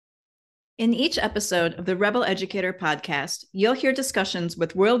In each episode of the Rebel Educator podcast, you'll hear discussions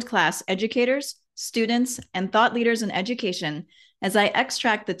with world-class educators, students, and thought leaders in education as I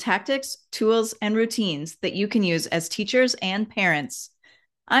extract the tactics, tools, and routines that you can use as teachers and parents.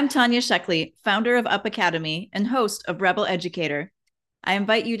 I'm Tanya Sheckley, founder of Up Academy and host of Rebel Educator. I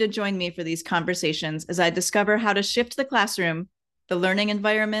invite you to join me for these conversations as I discover how to shift the classroom, the learning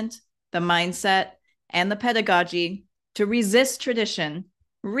environment, the mindset, and the pedagogy to resist tradition,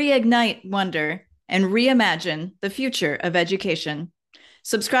 reignite wonder, and reimagine the future of education.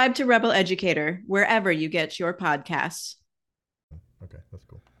 Subscribe to Rebel Educator wherever you get your podcasts. Okay, that's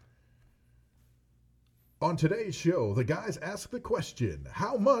cool. On today's show, the guys ask the question,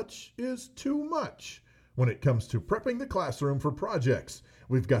 how much is too much when it comes to prepping the classroom for projects?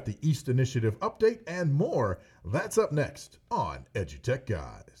 We've got the East Initiative update and more. That's up next on EduTech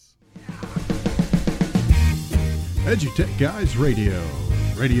Guys. EduTech Guys Radio.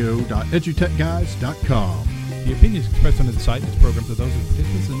 radio.edutechguys.com. The opinions expressed on the site and its programs are those of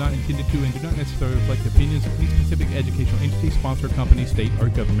participants and not intended to and do not necessarily reflect the opinions of any specific educational entity, sponsor, company, state, or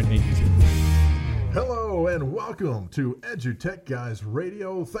government agency. Hello and welcome to EduTech Guys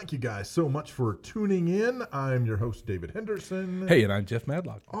Radio. Thank you guys so much for tuning in. I'm your host, David Henderson. Hey, and I'm Jeff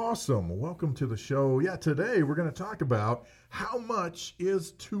Madlock. Awesome. Welcome to the show. Yeah, today we're going to talk about how much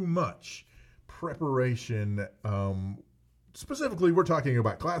is too much preparation. Specifically, we're talking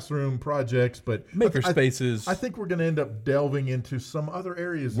about classroom projects, but maker spaces. I think we're going to end up delving into some other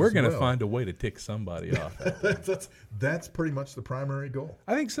areas. We're going to find a way to tick somebody off. That's pretty much the primary goal.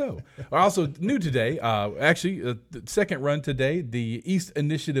 I think so. Also, new today, the second run today, the East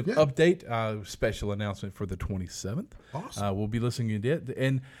Initiative update, special announcement for the 27th. Awesome. We'll be listening to it,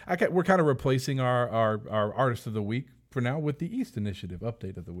 and we're kind of replacing our Artist of the Week for now with the East Initiative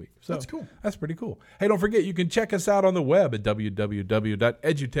update of the week. So that's cool. That's pretty cool. Hey, don't forget, you can check us out on the web at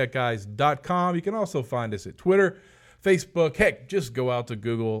www.edutechguys.com. You can also find us at Twitter, Facebook. Heck, just go out to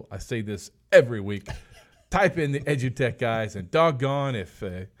Google. I say this every week. Type in the EduTech Guys, and doggone if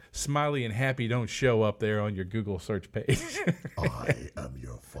Smiley and Happy don't show up there on your Google search page. I am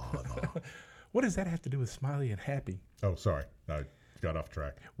your father. What does that have to do with Smiley and Happy? Oh, sorry. I got off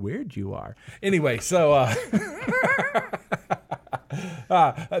track. Weird you are. Anyway, so I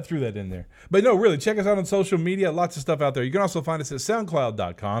threw that in there. But no, really, check us out on social media. Lots of stuff out there. You can also find us at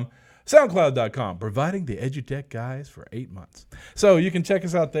SoundCloud.com. SoundCloud.com, providing the EduTech Guys for 8 months. So you can check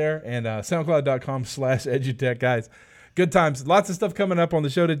us out there, and SoundCloud.com/EduTech Guys. Good times. Lots of stuff coming up on the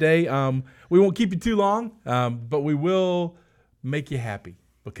show today. We won't keep you too long, but we will make you happy,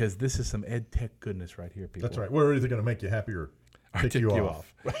 because this is some EdTech goodness right here, people. That's right. We're either going to make you happy or tick you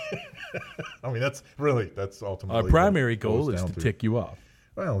off. I mean, that's ultimately our primary goal is to tick you off.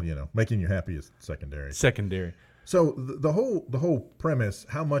 Well, making you happy is secondary. So the whole premise,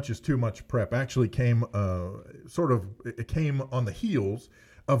 how much is too much prep, actually came it came on the heels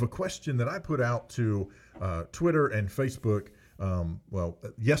of a question that I put out to Twitter and Facebook.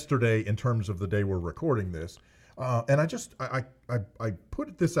 Yesterday, in terms of the day we're recording this, and I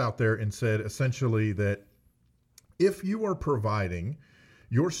put this out there and said essentially that if you are providing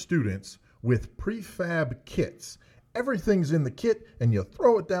your students with prefab kits, everything's in the kit, and you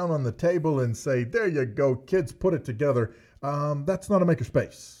throw it down on the table and say, there you go, kids, put it together. That's not a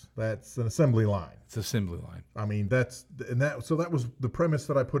makerspace. That's an assembly line. It's assembly line. I mean, so that was the premise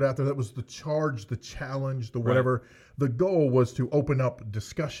that I put out there. That was the charge, the challenge, the whatever. Right. The goal was to open up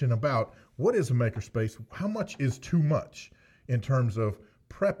discussion about what is a makerspace, how much is too much in terms of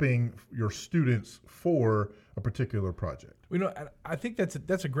prepping your students for a particular project. I think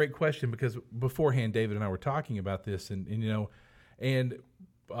that's a great question, because beforehand, David and I were talking about this, and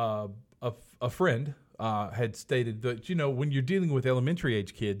a friend had stated that when you're dealing with elementary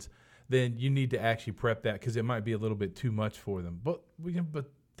age kids, then you need to actually prep that, because it might be a little bit too much for them. But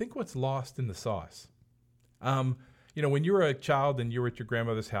think what's lost in the sauce. When you were a child and you were at your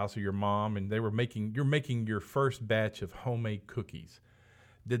grandmother's house or your mom, and you're making your first batch of homemade cookies.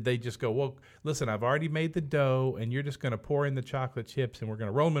 Did they just go, well, listen, I've already made the dough, and you're just going to pour in the chocolate chips, and we're going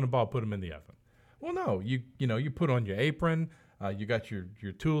to roll them in a ball, put them in the oven? Well, no. You put on your apron, you got your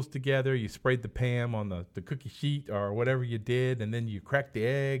tools together, you sprayed the pan on the cookie sheet or whatever you did, and then you cracked the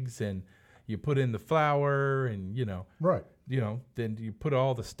eggs, and you put in the flour, and right. Then you put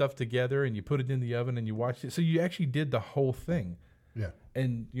all the stuff together, and you put it in the oven, and you watched it. So you actually did the whole thing. Yeah.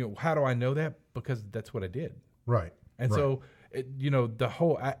 And how do I know that? Because that's what I did. Right. And so the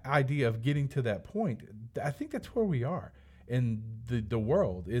whole idea of getting to that point, I think that's where we are in the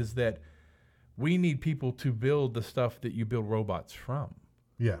world, is that we need people to build the stuff that you build robots from.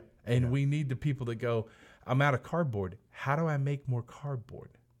 Yeah. And we need the people that go, I'm out of cardboard. How do I make more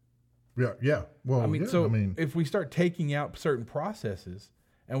cardboard? Yeah. Well, I mean, if we start taking out certain processes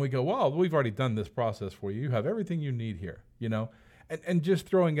and we go, well, we've already done this process for you. You have everything you need here, and just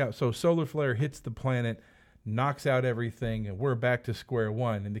throwing out. So solar flare hits the planet, knocks out everything, and we're back to square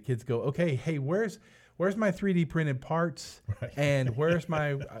one. And the kids go, okay, hey, where's my 3D printed parts? Right. And where's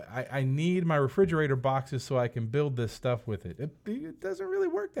my, I need my refrigerator boxes so I can build this stuff with it. It doesn't really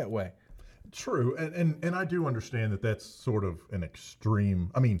work that way. True, and I do understand that that's sort of an extreme.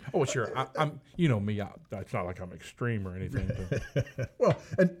 I mean, oh sure, I'm me. It's not like I'm extreme or anything. But. Well,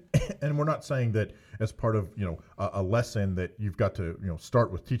 and we're not saying that as part of a lesson that you've got to start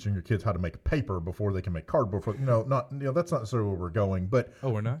with teaching your kids how to make paper before they can make cardboard. That's not necessarily where we're going. But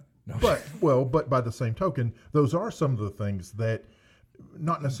we're not. No. But by the same token, those are some of the things that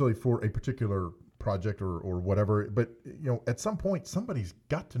not necessarily for a particular project or whatever, but at some point somebody's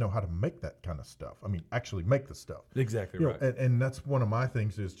got to know how to make that kind of stuff. I mean, actually make the stuff. Exactly right. And that's one of my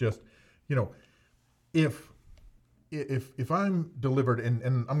things is just, if I'm delivered,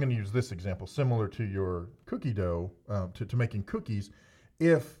 and I'm going to use this example similar to your cookie dough, to making cookies.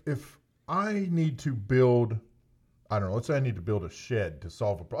 If I need to build, I don't know, let's say I need to build a shed to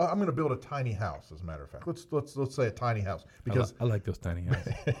solve a problem. I'm going to build a tiny house, as a matter of fact. Let's say a tiny house, because I like those tiny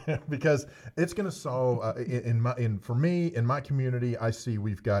houses. Because it's going to solve for me in my community. I see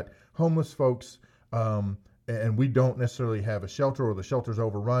we've got homeless folks, and we don't necessarily have a shelter, or the shelter's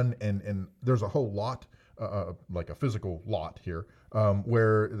overrun, and there's a whole lot, like a physical lot here,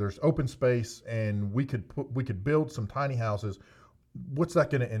 where there's open space, and we could build some tiny houses. What's that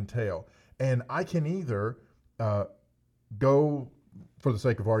going to entail? And I can either go, for the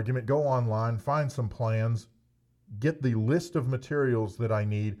sake of argument, go online, find some plans, get the list of materials that I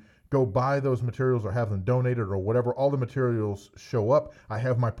need, go buy those materials or have them donated or whatever. All the materials show up. I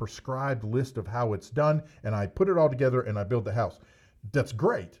have my prescribed list of how it's done, and I put it all together and I build the house. That's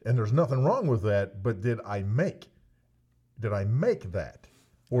great, and there's nothing wrong with that, but did I make that?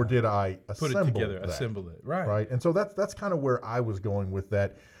 Or did I assemble Put it together, that? assemble it, right? Right, and so that's kind of where I was going with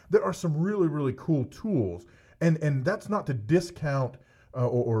that. There are some really, really cool tools. And that's not to discount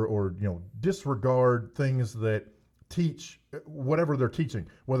or disregard things that teach whatever they're teaching,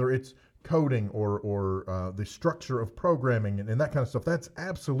 whether it's coding or the structure of programming and that kind of stuff. That's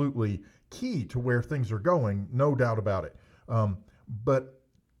absolutely key to where things are going, no doubt about it. But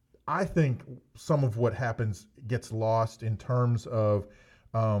I think some of what happens gets lost in terms of,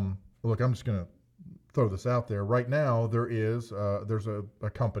 look, I'm just going to throw this out there. Right now, there's a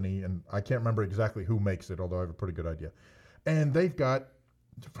company, and I can't remember exactly who makes it, although I have a pretty good idea. And they've got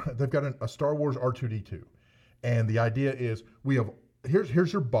a Star Wars R2-D2, and the idea is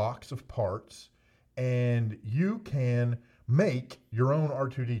here's your box of parts, and you can make your own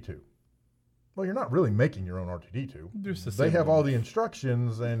R2-D2. Well, you're not really making your own R2-D2. They have all the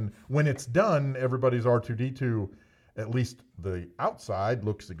instructions, and when it's done, everybody's R2-D2. At least the outside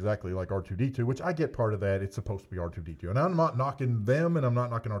looks exactly like R2-D2, which I get part of that. It's supposed to be R2-D2. And I'm not knocking them, and I'm not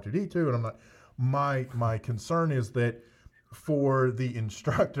knocking R2-D2, and I'm not. My concern is that for the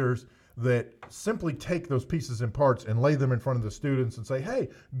instructors that simply take those pieces and parts and lay them in front of the students and say, hey,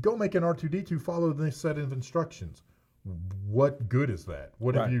 go make an R2-D2, follow this set of instructions. What good is that?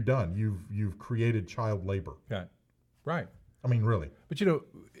 What have you done? You've created child labor. Right. I mean, really. But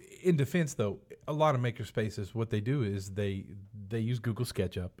in defense, though, a lot of makerspaces, what they do is they use Google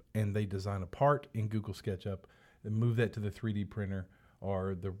SketchUp, and they design a part in Google SketchUp and move that to the 3D printer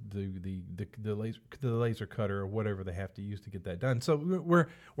or the laser cutter or whatever they have to use to get that done. So we're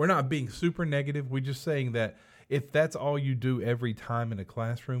not being super negative. We're just saying that if that's all you do every time in a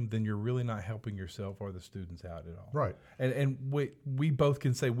classroom, then you're really not helping yourself or the students out at all. Right. And we both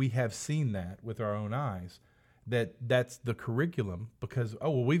can say we have seen that with our own eyes. That's the curriculum, because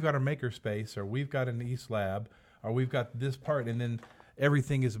we've got a makerspace, or we've got an East Lab, or we've got this part, and then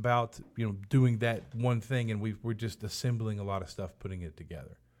everything is about doing that one thing, and we're just assembling a lot of stuff, putting it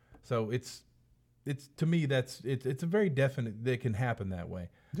together. So it's to me it's a very definite that it can happen that way.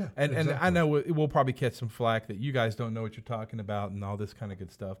 Yeah, and exactly. I know we'll probably catch some flack that you guys don't know what you're talking about and all this kind of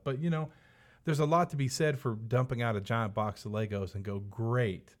good stuff, but there's a lot to be said for dumping out a giant box of Legos and go,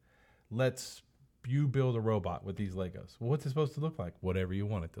 great, you build a robot with these Legos. Well, what's it supposed to look like? Whatever you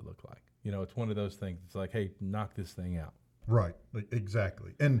want it to look like. It's one of those things. It's like, hey, knock this thing out. Right,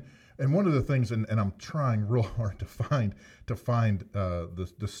 exactly. And one of the things, and I'm trying real hard to find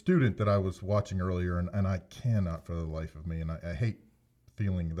the student that I was watching earlier, and I cannot for the life of me, and I hate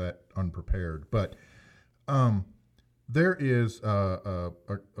feeling that unprepared. But there is a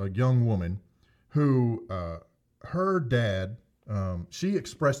young woman who her dad, she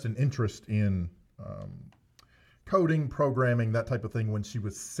expressed an interest in coding, programming, that type of thing when she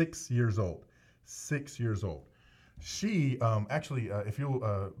was 6 years old. 6 years old. She actually, if you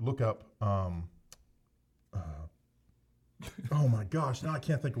look up, oh my gosh, now I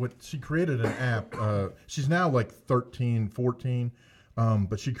can't think of what, she created an app. She's now like 13, 14,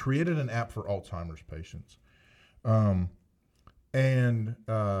 but she created an app for Alzheimer's patients. And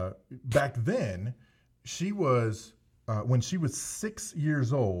back then, she was, when she was 6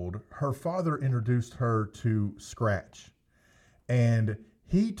 years old, her father introduced her to Scratch. And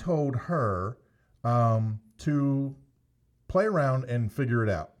he told her to play around and figure it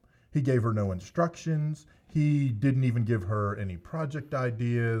out. He gave her no instructions. He didn't even give her any project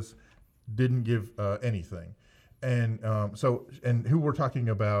ideas, didn't give anything. And and who we're talking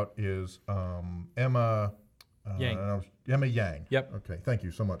about is Emma Yang. Emma Yang. Yep. Okay. Thank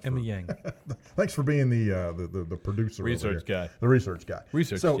you so much. Emma Yang. Thanks for being the producer. Research guy. The research guy.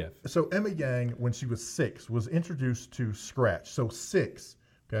 Research so, Jeff. So Emma Yang, when she was 6, was introduced to Scratch. So 6.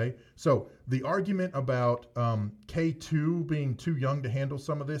 Okay. So the argument about K2 being too young to handle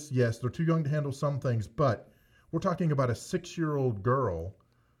some of this, yes, they're too young to handle some things, but we're talking about a 6-year-old girl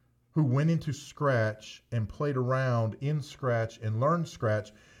who went into Scratch and played around in Scratch and learned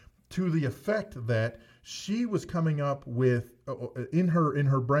Scratch to the effect that she was coming up with, in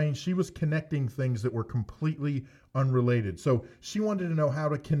her brain, she was connecting things that were completely unrelated. So she wanted to know how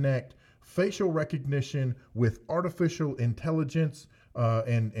to connect facial recognition with artificial intelligence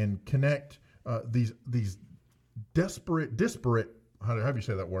and connect these disparate, how do you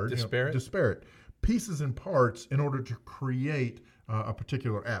say that word? Disparate pieces and parts in order to create a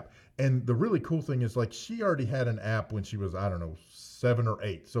particular app. And the really cool thing is, like, she already had an app when she was, I don't know, 7 or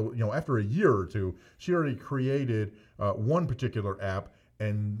 8. So, after a year or two, she already created one particular app,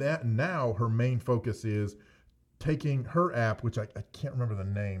 and that now her main focus is taking her app, which I can't remember the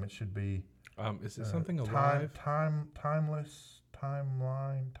name. It should be is it something alive? Timeless,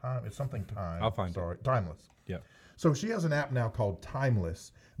 timeline, time. It's something time. I'll find it. Timeless. Yeah. So she has an app now called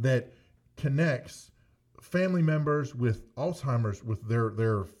Timeless that connects family members with Alzheimer's, with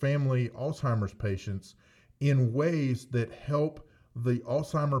their family Alzheimer's patients, in ways that help the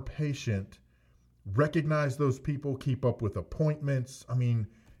Alzheimer patient recognize those people, keep up with appointments. I mean,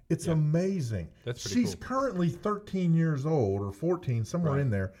 it's amazing. That's pretty She's cool. currently 13 years old, or 14, somewhere Right. in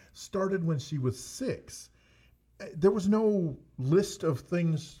there. Started when she was 6. There was no list of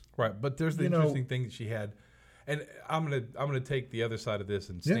things. Right, but there's the interesting thing that she had, and I'm gonna take the other side of this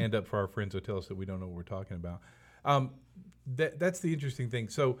and stand up for our friends who tell us that we don't know what we're talking about. That's the interesting thing.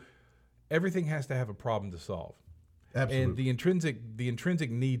 So everything has to have a problem to solve. Absolutely. And the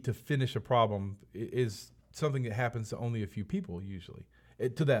intrinsic need to finish a problem is something that happens to only a few people usually,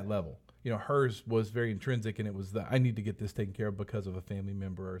 to that level. Hers was very intrinsic, and it was I need to get this taken care of because of a family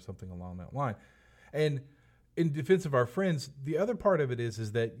member or something along that line. And in defense of our friends, the other part of it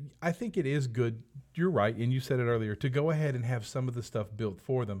is that I think it is good, you're right, and you said it earlier, to go ahead and have some of the stuff built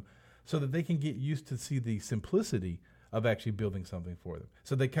for them so that they can get used to see the simplicity of actually building something for them.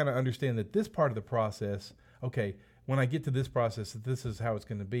 So they kind of understand that this part of the process, okay, when I get to this process, this is how it's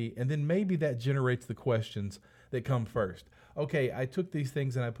going to be. And then maybe that generates the questions that come first. Okay, I took these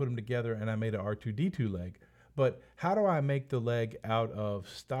things and I put them together and I made an R2-D2 leg. But how do I make the leg out of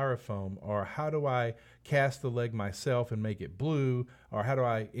styrofoam? Or how do I cast the leg myself and make it blue? Or how do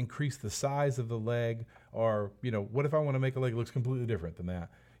I increase the size of the leg? Or, what if I want to make a leg that looks completely different than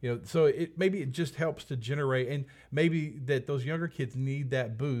that? So maybe it just helps to generate, and maybe that those younger kids need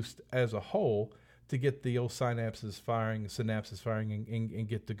that boost as a whole to get the old synapses firing and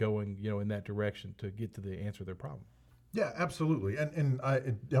get to going, in that direction to get to the answer to their problem. Yeah, absolutely. And I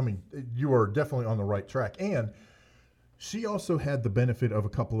mean, you are definitely on the right track. And she also had the benefit of a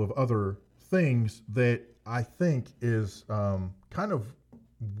couple of other things that I think is kind of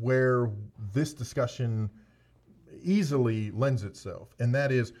where this discussion easily lends itself. And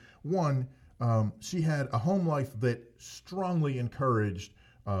that is, one, she had a home life that strongly encouraged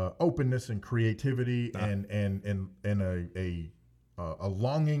openness and creativity and a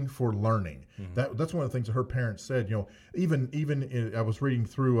longing for learning. Mm-hmm. That's one of the things that her parents said. Even I was reading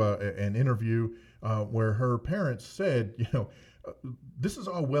through an interview where her parents said, this is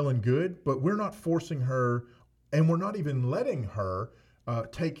all well and good, but we're not forcing her, and we're not even letting her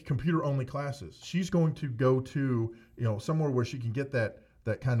take computer-only classes. She's going to go to somewhere where she can get that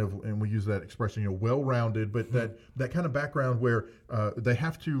kind of, and we use that expression, well-rounded, but that kind of background where they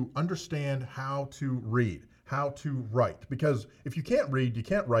have to understand how to read, how to write. Because if you can't read, you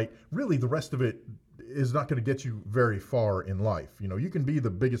can't write, really the rest of it is not going to get you very far in life. You can be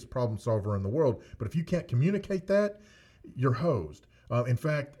the biggest problem solver in the world, but if you can't communicate that, you're hosed. In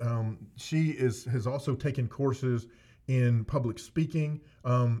fact, she has also taken courses in public speaking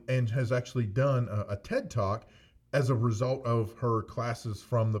and has actually done a TED Talk as a result of her classes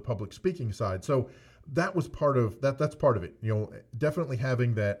from the public speaking side. So that was part of that. That's part of it. Definitely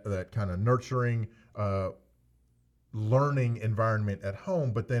having that kind of nurturing, learning environment at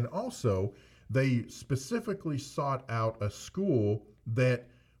home, but then also they specifically sought out a school that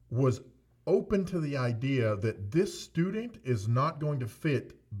was open to the idea that this student is not going to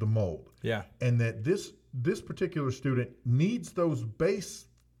fit the mold. Yeah. And that this particular student needs those base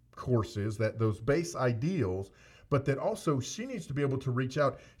courses, those base ideals, but that also she needs to be able to reach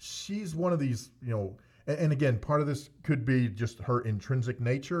out. She's one of these, and again, part of this could be just her intrinsic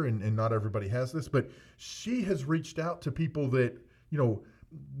nature, and not everybody has this, but she has reached out to people that,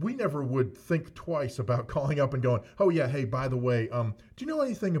 we never would think twice about calling up and going, oh yeah, hey, by the way, do you know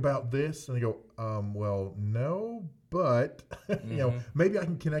anything about this? And they go, well, no, but maybe I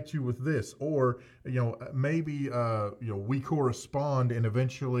can connect you with this, or maybe we correspond, and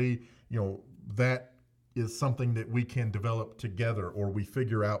eventually that is something that we can develop together, or we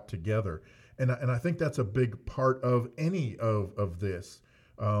figure out together. And I think that's a big part of any of this,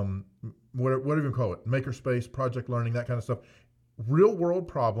 whatever you call it, makerspace, project learning, that kind of stuff. Real world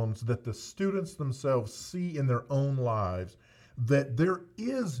problems that the students themselves see in their own lives, that there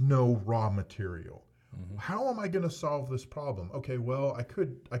is no raw material. Mm-hmm. How am I going to solve this problem? Okay, well, I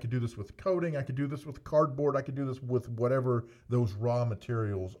could do this with coding, I could do this with cardboard, I could do this with whatever those raw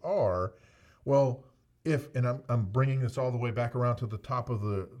materials are. Well, and I'm bringing this all the way back around to the top of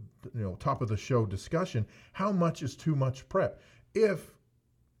the show discussion, how much is too much prep?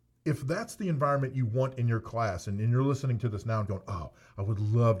 If that's the environment you want in your class, and you're listening to this now and going, oh, I would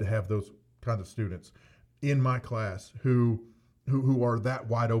love to have those kinds of students in my class who are that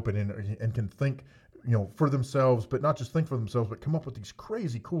wide open and can think, for themselves, but not just think for themselves, but come up with these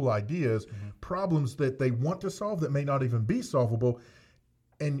crazy cool ideas, problems that they want to solve that may not even be solvable.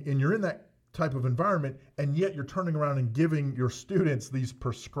 And you're in that type of environment, and yet you're turning around and giving your students these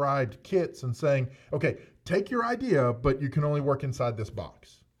prescribed kits and saying, okay, take your idea, but you can only work inside this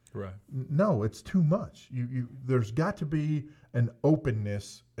box. Right. No, it's too much. There's got to be an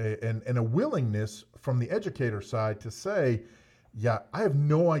openness and a willingness from the educator side to say, yeah, I have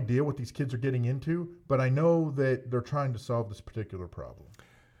no idea what these kids are getting into, but I know that they're trying to solve this particular problem.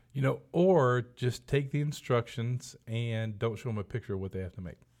 Or just take the instructions and don't show them a picture of what they have to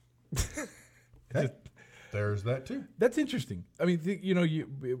make. There's that too. That's interesting. I mean,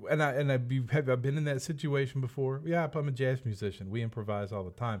 I've been in that situation before. Yeah, I'm a jazz musician. We improvise all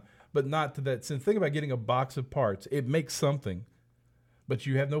the time, but not to that sense. Think about getting a box of parts. It makes something, but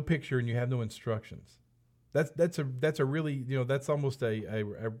you have no picture and you have no instructions. That's a really, that's almost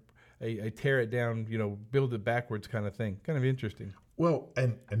a tear it down, build it backwards kind of thing. Kind of interesting. Well,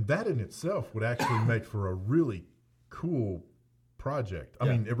 and that in itself would actually make for a really cool project. I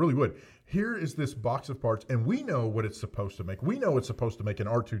mean, it really would. Here is this box of parts, and we know what it's supposed to make. We know it's supposed to make an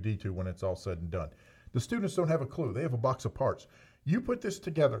R2-D2 when it's all said and done. The students don't have a clue. They have a box of parts. You put this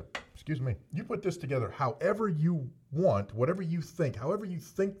together, however you want, whatever you think, however you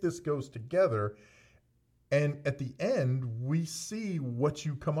think this goes together, and at the end, we see what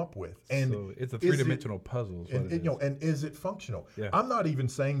you come up with. And so it's a three-dimensional puzzle. And is it functional? Yeah. I'm not even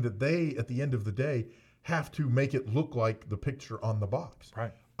saying that they, at the end of the day, have to make it look like the picture on the box.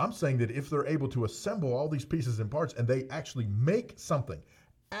 Right. I'm saying that if they're able to assemble all these pieces and parts and they actually make something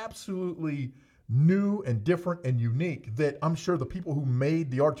absolutely new and different and unique, that I'm sure the people who made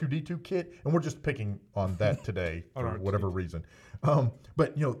the R2-D2 kit, and we're just picking on that today for whatever reason,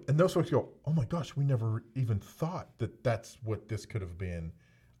 but and those folks go, oh my gosh, we never even thought that that's what this could have been.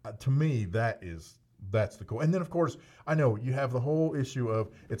 To me, that's the cool. And then, of course, I know you have the whole issue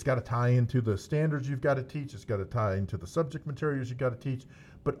of it's got to tie into the standards you've got to teach. It's got to tie into the subject materials you've got to teach.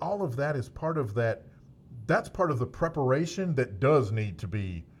 But all of that is part of that. That's part of the preparation that does need to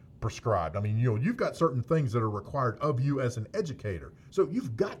be prescribed. I mean, you've got certain things that are required of you as an educator. So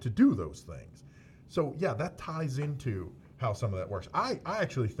you've got to do those things. So, yeah, that ties into how some of that works. I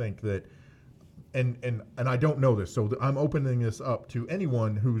actually think that, and I don't know this, so I'm opening this up to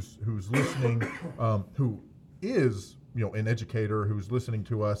anyone who's listening, who is an educator who's listening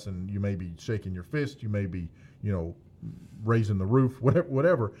to us, and you may be shaking your fist, you may be raising the roof,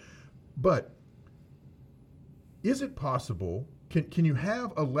 whatever. But is it possible? Can you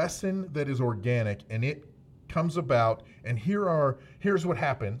have a lesson that is organic and it comes about, and here's what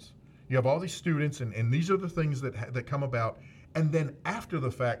happens? You have all these students, and these are the things that come about. And then after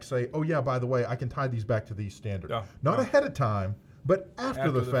the fact say, oh, yeah, by the way, I can tie these back to these standards. Not ahead of time, But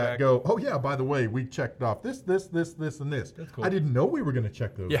after the fact, go, oh yeah, by the way, we checked off this, and this. That's cool. I didn't know we were going to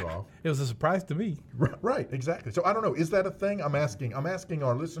check those off. It was a surprise to me. Right, exactly. So I don't know. Is that a thing? I'm asking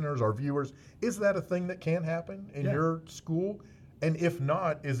our listeners, our viewers, is that a thing that can happen in your school? And if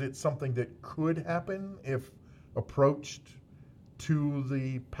not, is it something that could happen if approached to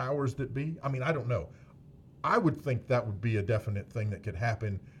the powers that be? I mean, I don't know. I would think that would be a definite thing that could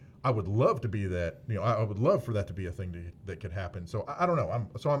happen. I would love to be that. I would love for that to be a thing that could happen. So I don't know. I'm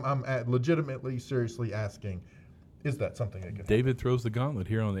legitimately, seriously asking, is that something that could David throws the gauntlet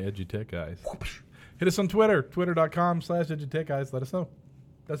here on the EduTech Guys. Hit us on Twitter, twitter.com/EduTech Guys. Let us know.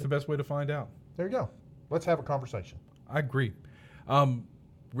 That's the best way to find out. There you go. Let's have a conversation. I agree.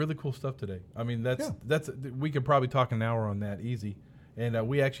 Really cool stuff today. I mean, that's we could probably talk an hour on that easy. And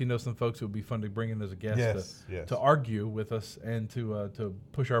we actually know some folks who would be fun to bring in as a guest to argue with us and to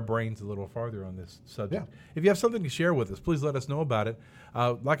push our brains a little farther on this subject. Yeah. If you have something to share with us, please let us know about it.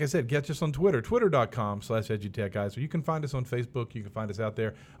 Like I said, catch us on Twitter, twitter.com/EduTechGuys. Or you can find us on Facebook. You can find us out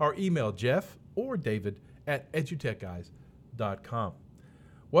there. Or email Jeff or David at edutechguys.com.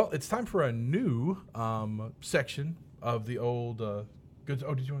 Well, it's time for a new section of the old goods.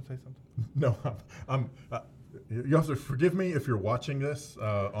 Oh, did you want to say something? No, you also forgive me if you're watching this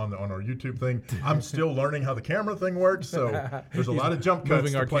on our YouTube thing. I'm still learning how the camera thing works, so there's a lot of jump cuts.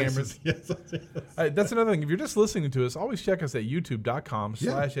 Moving our cameras. Yes. That's another thing. If you're just listening to us, always check us at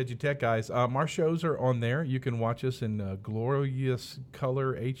youtube.com/EduTechGuys. Our shows are on there. You can watch us in glorious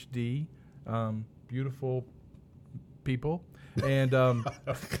color HD. Beautiful people. And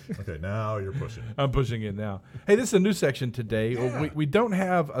okay, now you're pushing it. I'm pushing it now. Hey, this is a new section today. Yeah. We don't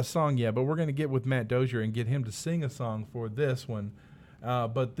have a song yet, but we're going to get with Matt Dozier and get him to sing a song for this one.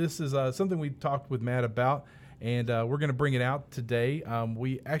 But this is something we talked with Matt about, and we're going to bring it out today.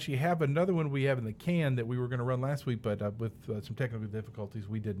 We actually have another one we have in the can that we were going to run last week, but with some technical difficulties,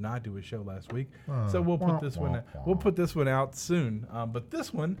 we did not do a show last week. So we'll put this one. We'll put this one out soon. But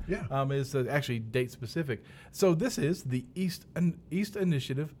this one is actually date specific. So this is the East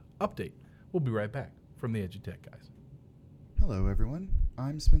Initiative update. We'll be right back from the EduTech Guys. Hello, everyone.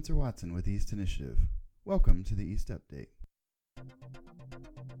 I'm Spencer Watson with East Initiative. Welcome to the East Update.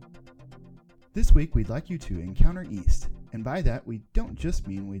 This week, we'd like you to encounter East, and by that, we don't just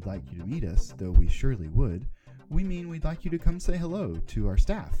mean we'd like you to meet us, though we surely would. We mean we'd like you to come say hello to our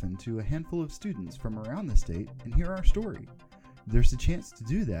staff and to a handful of students from around the state and hear our story. There's a chance to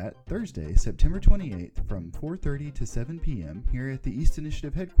do that Thursday, September 28th from 4:30 to 7 p.m. here at the East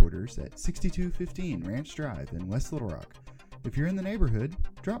Initiative headquarters at 6215 Ranch Drive in West Little Rock. If you're in the neighborhood,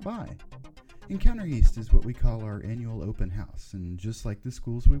 drop by. Encounter East is what we call our annual open house, and just like the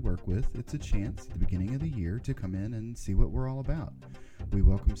schools we work with, it's a chance at the beginning of the year to come in and see what we're all about. We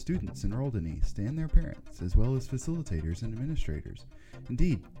welcome students enrolled in East and their parents, as well as facilitators and administrators.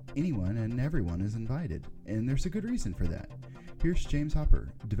 Indeed, anyone and everyone is invited, and there's a good reason for that. Here's James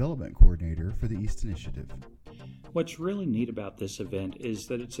Hopper, Development Coordinator for the East Initiative. What's really neat about this event is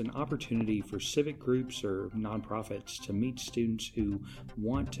that it's an opportunity for civic groups or nonprofits to meet students who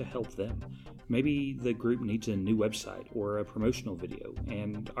want to help them. Maybe the group needs a new website or a promotional video,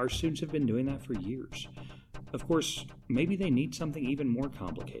 and our students have been doing that for years. Of course, maybe they need something even more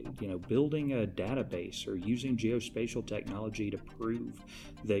complicated, building a database or using geospatial technology to prove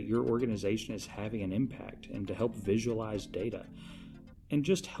that your organization is having an impact and to help visualize data. And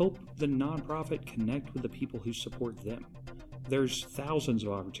just help the nonprofit connect with the people who support them. There's thousands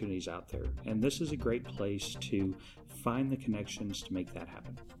of opportunities out there, and this is a great place to find the connections to make that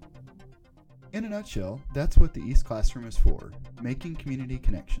happen. In a nutshell, that's what the East Classroom is for, making community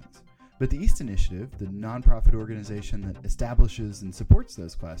connections. But the East Initiative, the nonprofit organization that establishes and supports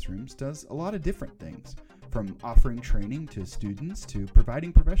those classrooms, does a lot of different things, from offering training to students to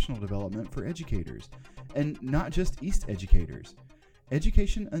providing professional development for educators, and not just East educators.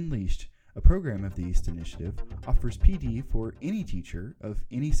 Education Unleashed, a program of the East Initiative, offers PD for any teacher of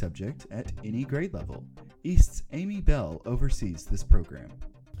any subject at any grade level. East's Amy Bell oversees this program.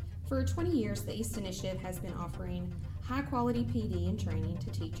 For 20 years, the East Initiative has been offering high-quality PD and training to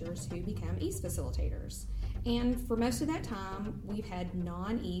teachers who become East facilitators. And for most of that time, we've had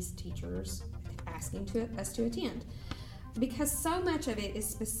non-East teachers asking us to attend. Because so much of it is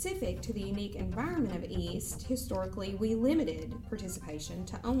specific to the unique environment of East, historically we limited participation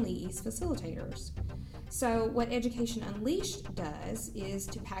to only East facilitators. So what Education Unleashed does is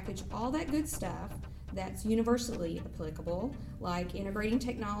to package all that good stuff that's universally applicable, like integrating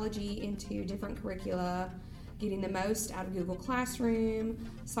technology into different curricula, getting the most out of Google Classroom,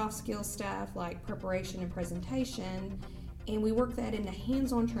 soft skill stuff like preparation and presentation, and we work that into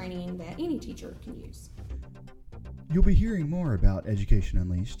hands-on training that any teacher can use. You'll be hearing more about Education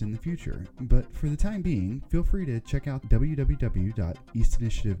Unleashed in the future, but for the time being, feel free to check out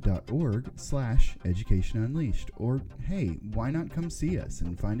www.eastinitiative.org/Education Unleashed, or hey, why not come see us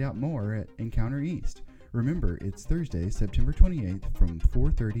and find out more at Encounter East? Remember, it's Thursday, September 28th from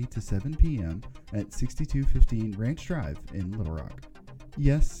 4:30 to 7 p.m. at 6215 Ranch Drive in Little Rock.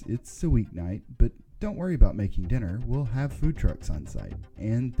 Yes, it's a weeknight, but don't worry about making dinner. We'll have food trucks on site,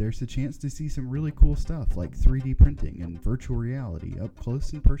 and there's a chance to see some really cool stuff like 3D printing and virtual reality up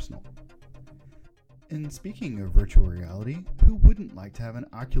close and personal. And speaking of virtual reality, who wouldn't like to have an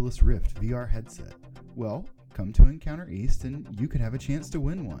Oculus Rift VR headset? Well, come to Encounter East and you could have a chance to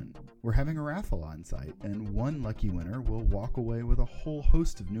win one. We're having a raffle on site, and one lucky winner will walk away with a whole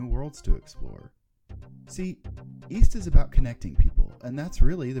host of new worlds to explore. See, East is about connecting people, and that's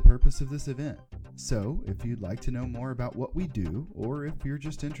really the purpose of this event. So, if you'd like to know more about what we do, or if you're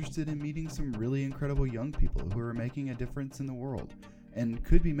just interested in meeting some really incredible young people who are making a difference in the world, and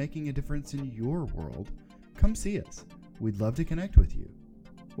could be making a difference in your world, come see us. We'd love to connect with you.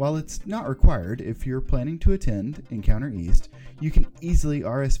 While it's not required, if you're planning to attend Encounter East, you can easily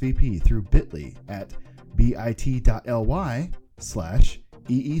RSVP through bit.ly at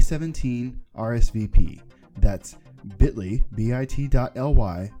bit.ly/EE17 RSVP. That's bit.ly,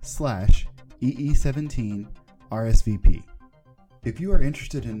 bit.ly/EE17 RSVP. If you are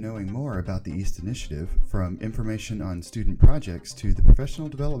interested in knowing more about the East Initiative, from information on student projects to the professional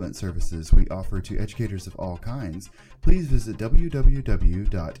development services we offer to educators of all kinds, please visit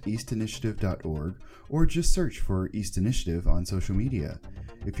www.eastinitiative.org or just search for East Initiative on social media.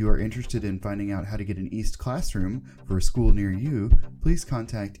 If you are interested in finding out how to get an East classroom for a school near you, please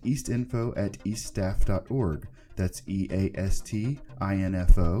contact eastinfo@eaststaff.org. That's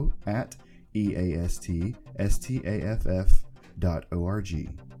EASTINFO at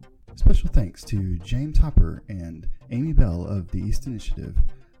EASTSTAFF.org. Special thanks to James Hopper and Amy Bell of the East Initiative.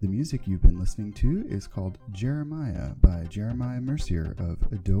 The music you've been listening to is called Jeremiah by Jeremiah Mercier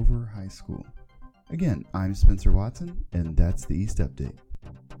of Dover High School. Again, I'm Spencer Watson, and that's the East Update.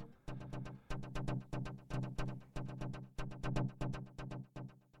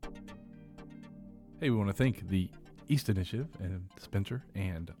 Hey, we want to thank the East Initiative and Spencer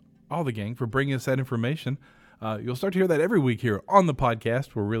and all the gang for bringing us that information. You'll start to hear that every week here on the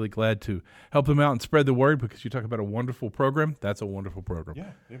podcast. We're really glad to help them out and spread the word, because you talk about a wonderful program. That's a wonderful program.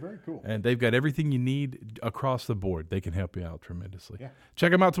 Yeah, they're very cool. And they've got everything you need across the board. They can help you out tremendously. Yeah.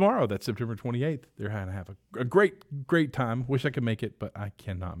 Check them out tomorrow. That's September 28th. They're going to have a great time. Wish I could make it, but I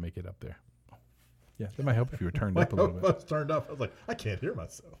cannot make it up there. Yeah, that might help if you were turned up a little bit. I was turned up. I was like, I can't hear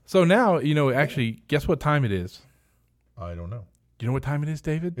myself. So now, actually, guess what time it is? I don't know. Do you know what time it is,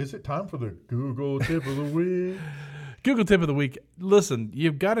 David? Is it time for the Google Tip of the Week? Google Tip of the Week. Listen,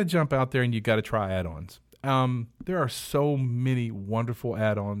 you've got to jump out there and you've got to try add-ons. There are so many wonderful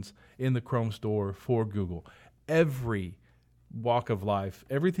add-ons in the Chrome store for Google. Every walk of life,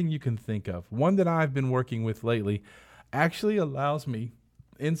 everything you can think of. One that I've been working with lately actually allows me,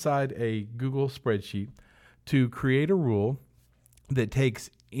 inside a Google spreadsheet, to create a rule that takes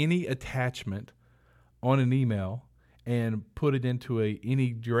any attachment on an email and put it into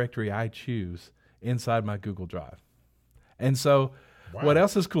any directory I choose inside my Google Drive. And so what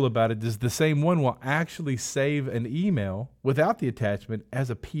else is cool about it is the same one will actually save an email without the attachment as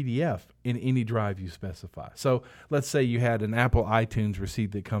a PDF in any drive you specify. So let's say you had an Apple iTunes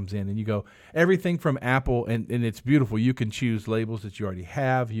receipt that comes in, and you go, everything from Apple, and it's beautiful. You can choose labels that you already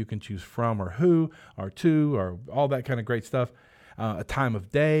have. You can choose from or who or to or all that kind of great stuff. A time of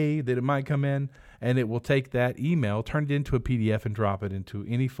day that it might come in, and it will take that email, turn it into a PDF, and drop it into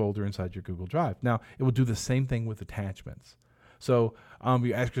any folder inside your Google Drive. Now, it will do the same thing with attachments. So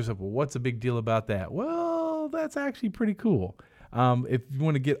you ask yourself, well, what's the big deal about that? Well, that's actually pretty cool. If you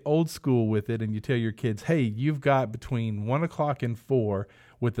want to get old school with it and you tell your kids, hey, you've got between 1 o'clock and 4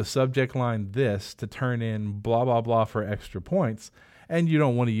 with the subject line this to turn in blah, blah, blah for extra points, and you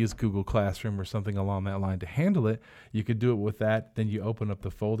don't want to use Google Classroom or something along that line to handle it, you could do it with that. Then you open up the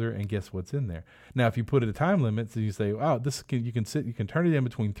folder and guess what's in there. Now, if you put it a time limit, so you say, you can turn it in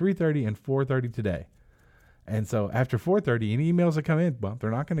between 3:30 and 4:30 today. And so after 4:30, any emails that come in, well, they're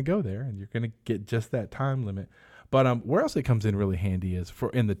not going to go there, and you're going to get just that time limit. But where else it comes in really handy is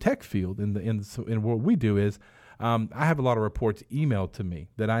in the tech field. In what we do is I have a lot of reports emailed to me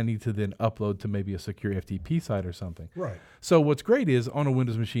that I need to then upload to maybe a secure FTP site or something. Right. So what's great is on a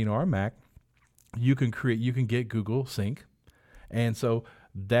Windows machine or a Mac, you can get Google Sync, and so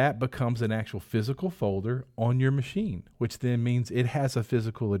that becomes an actual physical folder on your machine, which then means it has a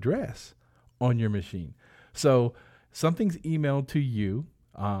physical address on your machine. So something's emailed to you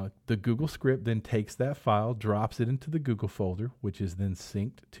The Google script then takes that file, drops it into the Google folder, which is then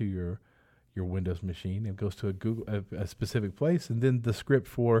synced to your Windows machine. It goes to a specific place, and then the script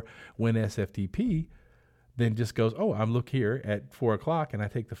for WinSFTP then just goes, I'm look here at 4 o'clock, and I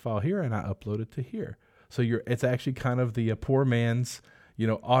take the file here and I upload it to here. So it's actually kind of the poor man's,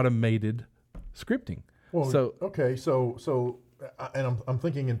 automated scripting. Well, so okay, so and I'm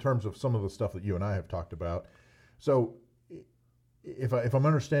thinking in terms of some of the stuff that you and I have talked about. So if I'm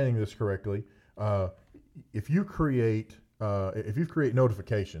understanding this correctly, if you create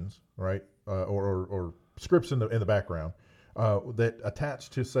notifications, right, or scripts in the background that attach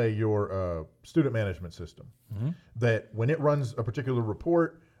to, say, your student management system, that when it runs a particular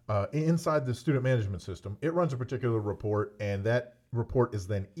report inside the student management system, it runs a particular report, and that report is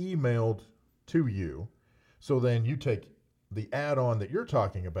then emailed to you. So then you take the add-on that you're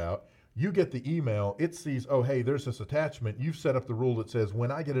talking about, you get the email, it sees, hey, there's this attachment. You've set up the rule that says,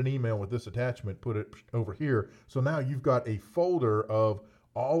 when I get an email with this attachment, put it over here. So now you've got a folder of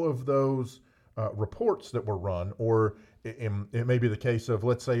all of those reports that were run, or it may be the case of,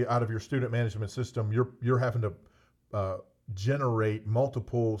 let's say, out of your student management system, you're having to generate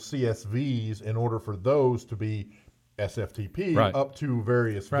multiple CSVs in order for those to be SFTP up to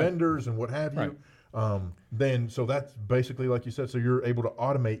various vendors and what have you. So that's basically, like you said, so you're able to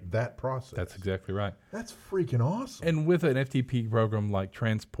automate that process. That's exactly right. That's freaking awesome. And with an FTP program like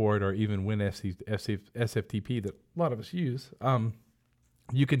Transport or even WinSFTP that a lot of us use,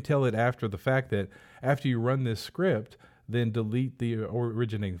 you can tell it after the fact that after you run this script, then delete the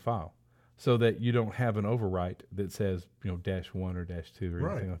originating file, so that you don't have an overwrite that says, -1 or -2 or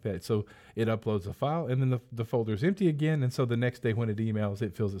anything like that. So it uploads a file, and then the folder is empty again. And so the next day when it emails,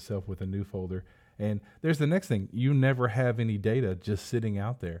 it fills itself with a new folder. And there's the next thing. You never have any data just sitting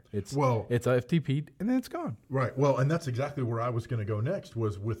out there. It's FTP'd, and then it's gone. Right. Well, and that's exactly where I was going to go next,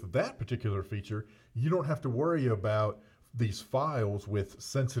 was with that particular feature, you don't have to worry about these files with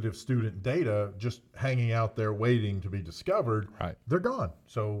sensitive student data just hanging out there waiting to be discovered. Right. They're gone.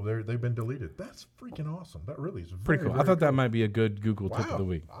 So they've been deleted. That's freaking awesome. That really is pretty cool. I thought that might be a good Google tip of the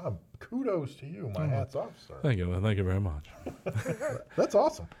week. Kudos to you. My hat's off, sir. Thank you. Thank you very much. That's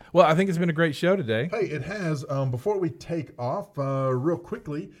awesome. Well, I think it's been a great show today. Hey, it has. Before we take off, real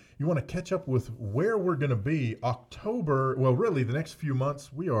quickly, you want to catch up with where we're going to be October. Well, really, the next few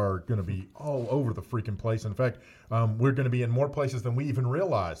months, we are going to be all over the freaking place. In fact, we're going to be in more places than we even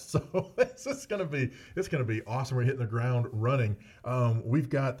realized. So it's going to be awesome. We're hitting the ground running. We've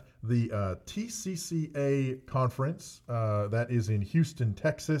got the TCCA conference that is in Houston,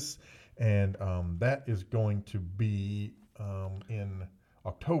 Texas, and that is going to be in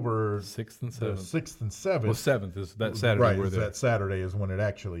October 6th and 7th. 6th and 7th. Well, 7th is that Saturday. Right, that Saturday is when it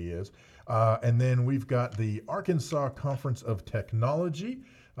actually is. And then we've got the Arkansas Conference of Technology,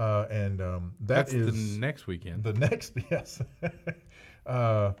 and that's the next weekend. The next, yes.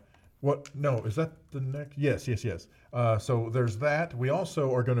 What? No, is that the next? Yes. So there's that. We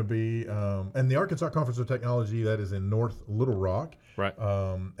also are going to be, and the Arkansas Conference of Technology, that is in North Little Rock. Right.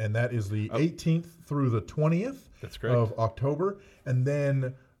 And that is the 18th through the 20th of October. And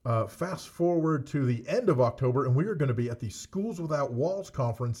then fast forward to the end of October, and we are going to be at the Schools Without Walls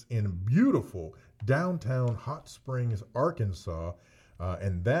Conference in beautiful downtown Hot Springs, Arkansas.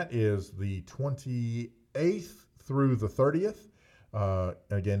 And that is the 28th through the 30th.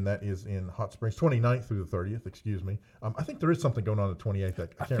 Again, that is in Hot Springs, 29th through the 30th, excuse me. I think there is something going on the 28th.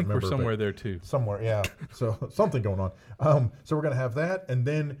 I can't remember. We're somewhere there too. Somewhere, yeah. So something going on. So we're going to have that. And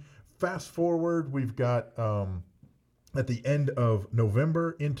then fast forward, we've got at the end of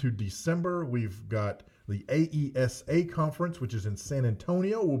November into December, we've got the AESA conference, which is in San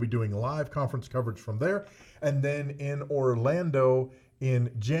Antonio. We'll be doing live conference coverage from there. And then in Orlando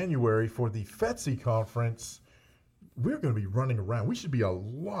in January for the FETSI conference, we're going to be running around. We should be a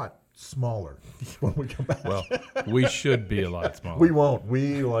lot smaller when we come back. Well, we should be a lot smaller. We won't.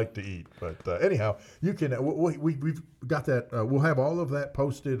 We like to eat. But anyhow, you can. We've got that. We'll have all of that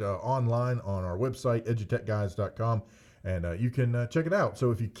posted online on our website, edutechguys.com, and you can check it out.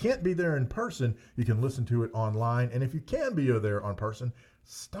 So if you can't be there in person, you can listen to it online. And if you can be there on person,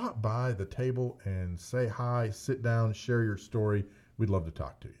 stop by the table and say hi, sit down, share your story. We'd love to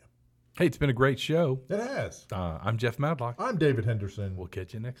talk to you. Hey, it's been a great show. It has. I'm Jeff Madlock. I'm David Henderson. We'll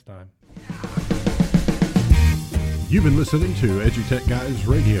catch you next time. You've been listening to EduTech Guys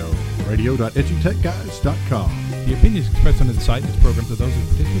Radio, radio.edutechguys.com. The opinions expressed on the site and its programs are those of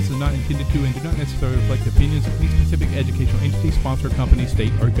participants and not intended to and do not necessarily reflect the opinions of any specific educational entity, sponsor, company,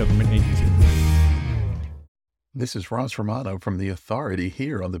 state, or government agency. This is Ross Romano from The Authority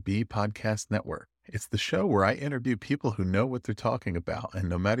here on the B Podcast Network. It's the show where I interview people who know what they're talking about, and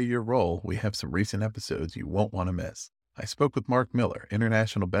no matter your role, we have some recent episodes you won't want to miss. I spoke with Mark Miller,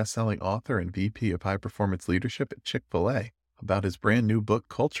 international best-selling author and VP of High Performance Leadership at Chick-fil-A, about his brand new book,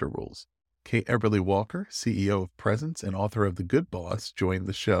 Culture Rules. Kate Eberly Walker, CEO of Presence and author of The Good Boss, joined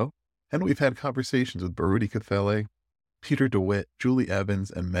the show, and we've had conversations with Baruti Cathele, Peter DeWitt, Julie Evans,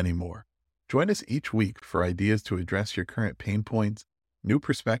 and many more. Join us each week for ideas to address your current pain points, new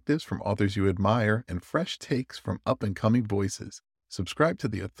perspectives from authors you admire, and fresh takes from up-and-coming voices. Subscribe to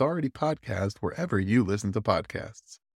the Authority Podcast wherever you listen to podcasts.